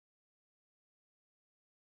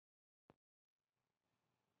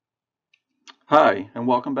Hi, and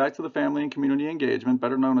welcome back to the Family and Community Engagement,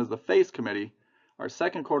 better known as the FACE Committee, our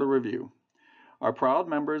second quarter review. Our proud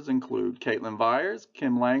members include Caitlin Byers,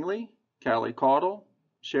 Kim Langley, Callie Caudle,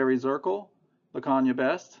 Sherry Zirkle, LaConya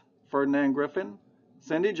Best, Ferdinand Griffin,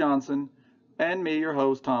 Cindy Johnson, and me, your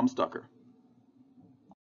host, Tom Stucker.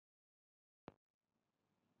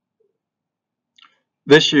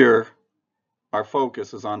 This year, our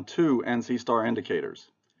focus is on two NC STAR indicators.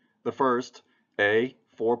 The first, A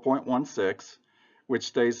 4.16, which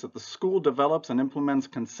states that the school develops and implements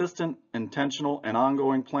consistent, intentional, and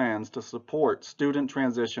ongoing plans to support student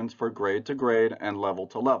transitions for grade to grade and level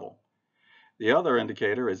to level. The other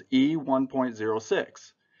indicator is E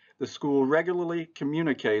 1.06. The school regularly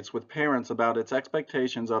communicates with parents about its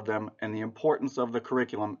expectations of them and the importance of the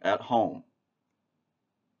curriculum at home.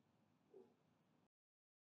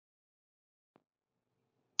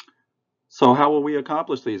 So how will we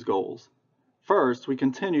accomplish these goals? First, we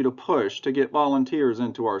continue to push to get volunteers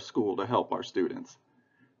into our school to help our students.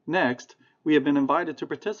 Next, we have been invited to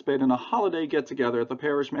participate in a holiday get-together at the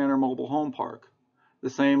Parish Manor Mobile Home Park,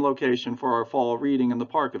 the same location for our fall Reading in the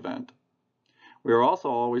Park event. We are also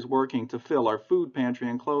always working to fill our food pantry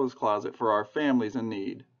and clothes closet for our families in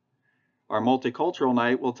need. Our multicultural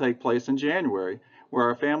night will take place in January, where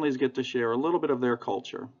our families get to share a little bit of their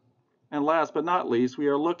culture. And last but not least, we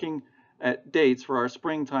are looking at dates for our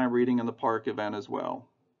springtime Reading in the Park event as well.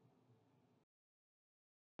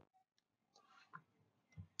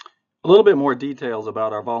 A little bit more details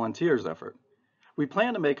about our volunteers effort. We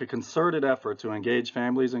plan to make a concerted effort to engage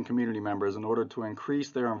families and community members in order to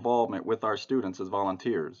increase their involvement with our students as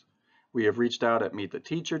volunteers. We have reached out at Meet the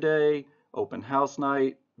Teacher Day, Open House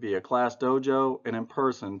Night, via Class Dojo, and in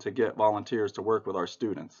person to get volunteers to work with our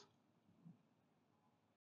students.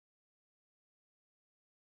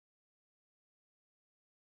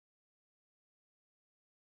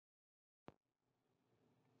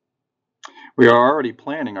 We are already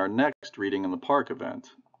planning our next Reading in the Park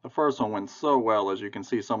event. The first one went so well, as you can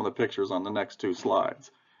see some of the pictures on the next two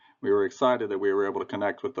slides. We were excited that we were able to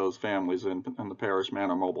connect with those families in the Parish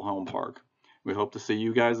Manor Mobile Home Park. We hope to see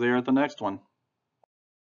you guys there at the next one.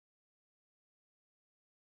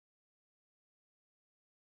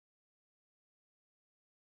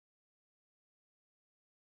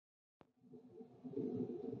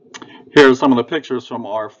 Here are some of the pictures from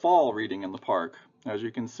our fall Reading in the Park. As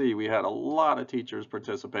you can see, we had a lot of teachers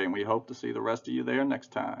participate, and we hope to see the rest of you there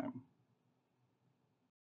next time.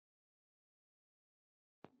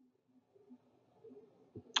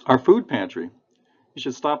 Our food pantry. You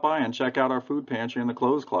should stop by and check out our food pantry in the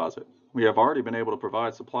clothes closet. We have already been able to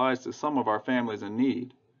provide supplies to some of our families in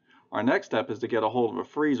need. Our next step is to get a hold of a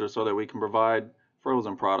freezer so that we can provide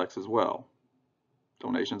frozen products as well.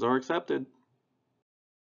 Donations are accepted.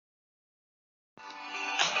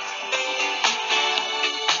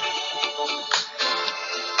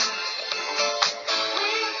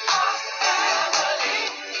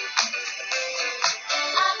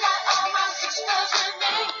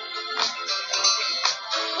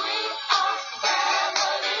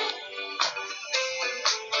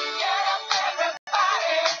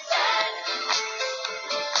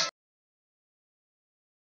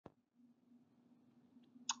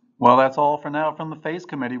 Well, that's all for now from the FACE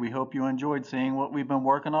Committee. We hope you enjoyed seeing what we've been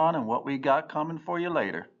working on and what we got coming for you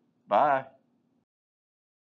later. Bye.